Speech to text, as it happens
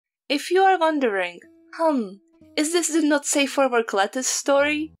If you are wondering, is this the not safe for work lettuce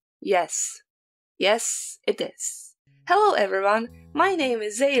story? Yes. Yes, it is. Hello everyone, my name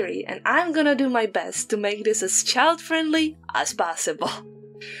is Zairi and I'm gonna do my best to make this as child-friendly as possible.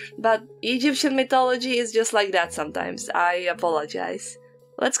 But Egyptian mythology is just like that sometimes, I apologize.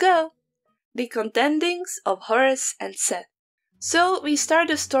 Let's go! The contendings of Horus and Seth. So we start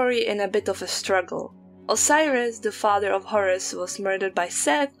the story in a bit of a struggle. Osiris, the father of Horus, was murdered by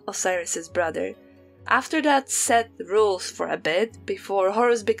Seth, Osiris's brother. After that, Seth rules for a bit before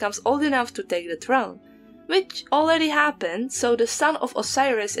Horus becomes old enough to take the throne, which already happened, so the son of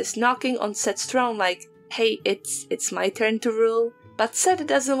Osiris is knocking on Seth's throne like, hey, it's my turn to rule. But Seth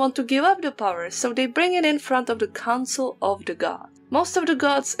doesn't want to give up the power, so they bring it in front of the council of the gods. Most of the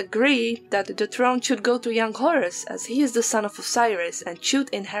gods agree that the throne should go to young Horus, as he is the son of Osiris and should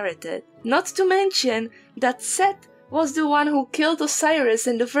inherit it. Not to mention that Seth was the one who killed Osiris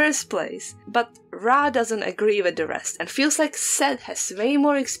in the first place. But Ra doesn't agree with the rest and feels like Seth has way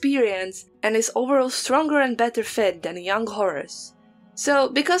more experience and is overall stronger and better fit than young Horus. So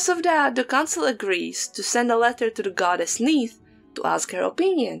because of that, the council agrees to send a letter to the goddess Neith to ask her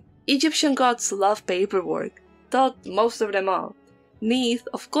opinion. Egyptian gods love paperwork, thought most of them all. Neith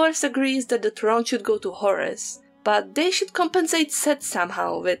of course agrees that the throne should go to Horus, but they should compensate Seth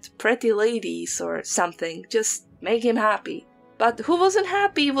somehow with pretty ladies or something, just make him happy. But who wasn't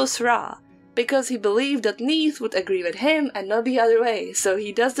happy was Ra, because he believed that Neith would agree with him and not the other way, so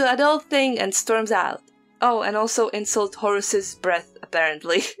he does the adult thing and storms out. Oh, and also insult Horus's breath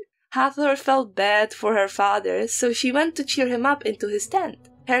apparently. Hathor felt bad for her father, so she went to cheer him up into his tent.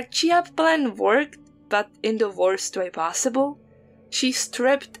 Her cheer-up plan worked, but in the worst way possible. She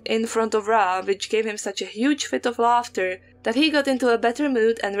stripped in front of Ra, which gave him such a huge fit of laughter that he got into a better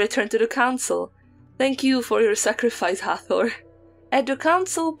mood and returned to the council. Thank you for your sacrifice, Hathor. At the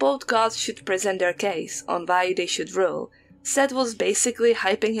council, both gods should present their case on why they should rule. Seth was basically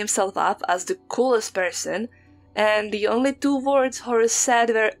hyping himself up as the coolest person, and the only two words Horus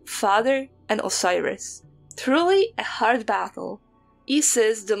said were father and Osiris. Truly a hard battle.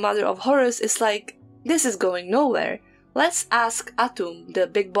 Isis, the mother of Horus, is like, this is going nowhere. Let's ask Atum, the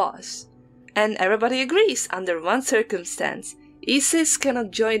big boss. And everybody agrees under one circumstance. Isis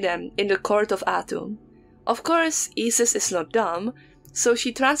cannot join them in the court of Atum. Of course, Isis is not dumb, so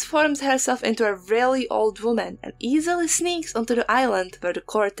she transforms herself into a really old woman and easily sneaks onto the island where the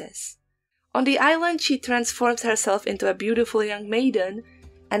court is. On the island, she transforms herself into a beautiful young maiden,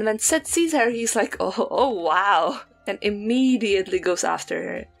 and when Seth sees her, he's like, oh wow, and immediately goes after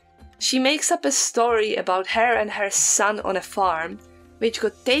her. She makes up a story about her and her son on a farm, which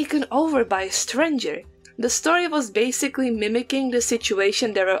got taken over by a stranger. The story was basically mimicking the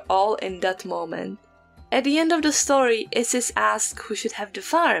situation they were all in that moment. At the end of the story, Isis asks who should have the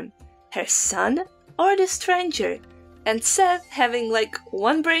farm, her son or the stranger? And Seth, having like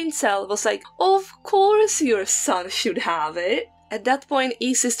one brain cell, was like, of course your son should have it. At that point,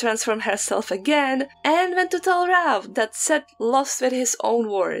 Isis transformed herself again and went to tell Rav that Seth lost with his own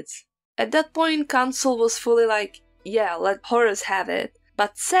words. At that point, council was fully like, yeah, let Horus have it.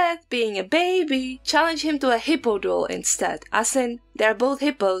 But Seth, being a baby, challenged him to a hippo duel instead, as in, they're both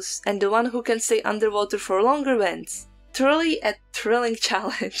hippos, and the one who can stay underwater for longer wins. Truly a thrilling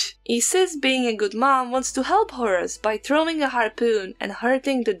challenge. Isis, being a good mom, wants to help Horus by throwing a harpoon and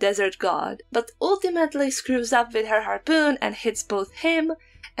hurting the desert god, but ultimately screws up with her harpoon and hits both him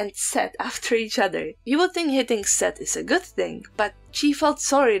and Seth after each other. You would think hitting Seth is a good thing, but she felt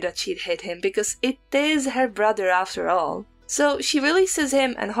sorry that she'd hit him because it is her brother after all. So she releases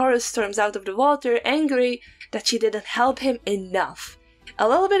him and Horus storms out of the water, angry that she didn't help him enough. A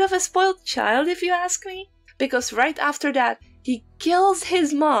little bit of a spoiled child if you ask me, because right after that he kills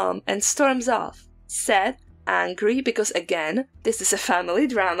his mom and storms off. Seth, angry because again, this is a family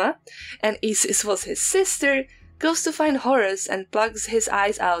drama, and Isis was his sister, goes to find Horus and plugs his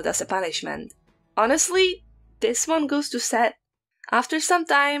eyes out as a punishment. Honestly, this one goes to Seth. After some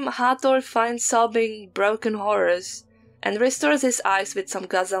time, Hathor finds sobbing, broken Horus and restores his eyes with some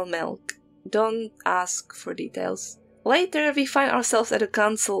gazelle milk. Don't ask for details. Later, we find ourselves at a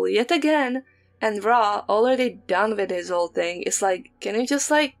council yet again, and Ra, already done with his whole thing, is like, can you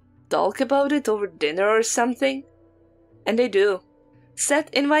just talk about it over dinner or something? And they do.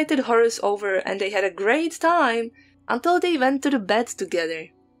 Seth invited Horus over and they had a great time until they went to the bed together.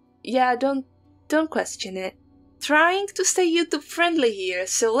 Yeah, don't question it. Trying to stay YouTube friendly here,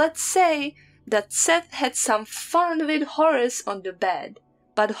 so let's say that Seth had some fun with Horus on the bed.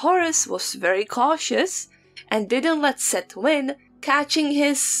 But Horus was very cautious and didn't let Seth win, catching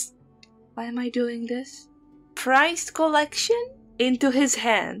his... why am I doing this? Prized collection? into his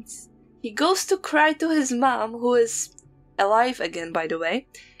hands. He goes to cry to his mom, who is alive again by the way,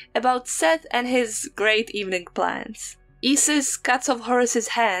 about Seth and his great evening plans. Isis cuts off Horus's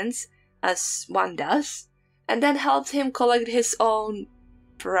hands, as one does, and then helps him collect his own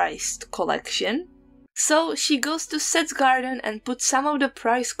prized collection. So she goes to Seth's garden and puts some of the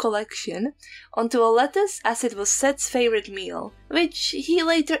prized collection onto a lettuce, as it was Seth's favorite meal, which he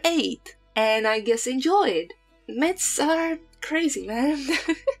later ate, and I guess enjoyed. Myths are crazy, man.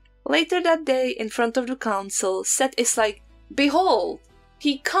 Later that day, in front of the council, Seth is like, "Behold,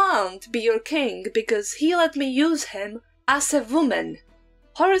 he can't be your king because he let me use him as a woman."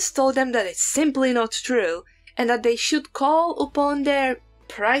 Horus told them that it's simply not true, and that they should call upon their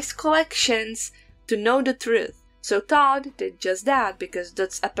prized collections to know the truth. So Todd did just that, because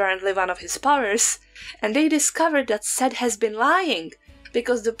that's apparently one of his powers, and they discovered that Seth has been lying,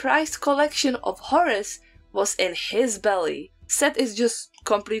 because the prized collection of Horus was in his belly. Seth is just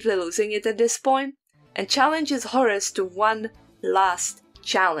completely losing it at this point, and challenges Horus to one last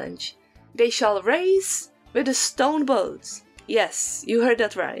challenge. They shall race with the stone boats. Yes, you heard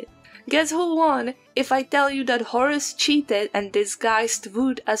that right. Guess who won if I tell you that Horus cheated and disguised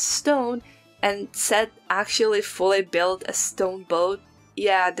wood as stone, and Seth actually fully built a stone boat?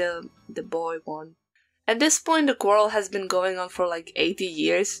 Yeah, the boy won. At this point, the quarrel has been going on for like 80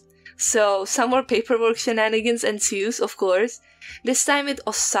 years, so some more paperwork shenanigans ensues, of course, this time with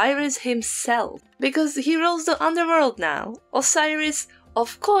Osiris himself, because he rules the underworld now. Osiris,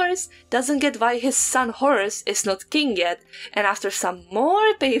 of course, doesn't get why his son Horus is not king yet, and after some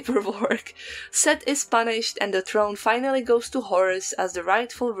more paperwork, Seth is punished and the throne finally goes to Horus as the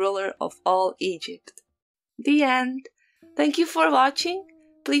rightful ruler of all Egypt. The end. Thank you for watching.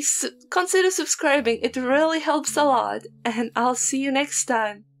 Please consider subscribing, it really helps a lot, and I'll see you next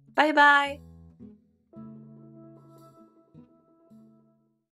time. Bye bye!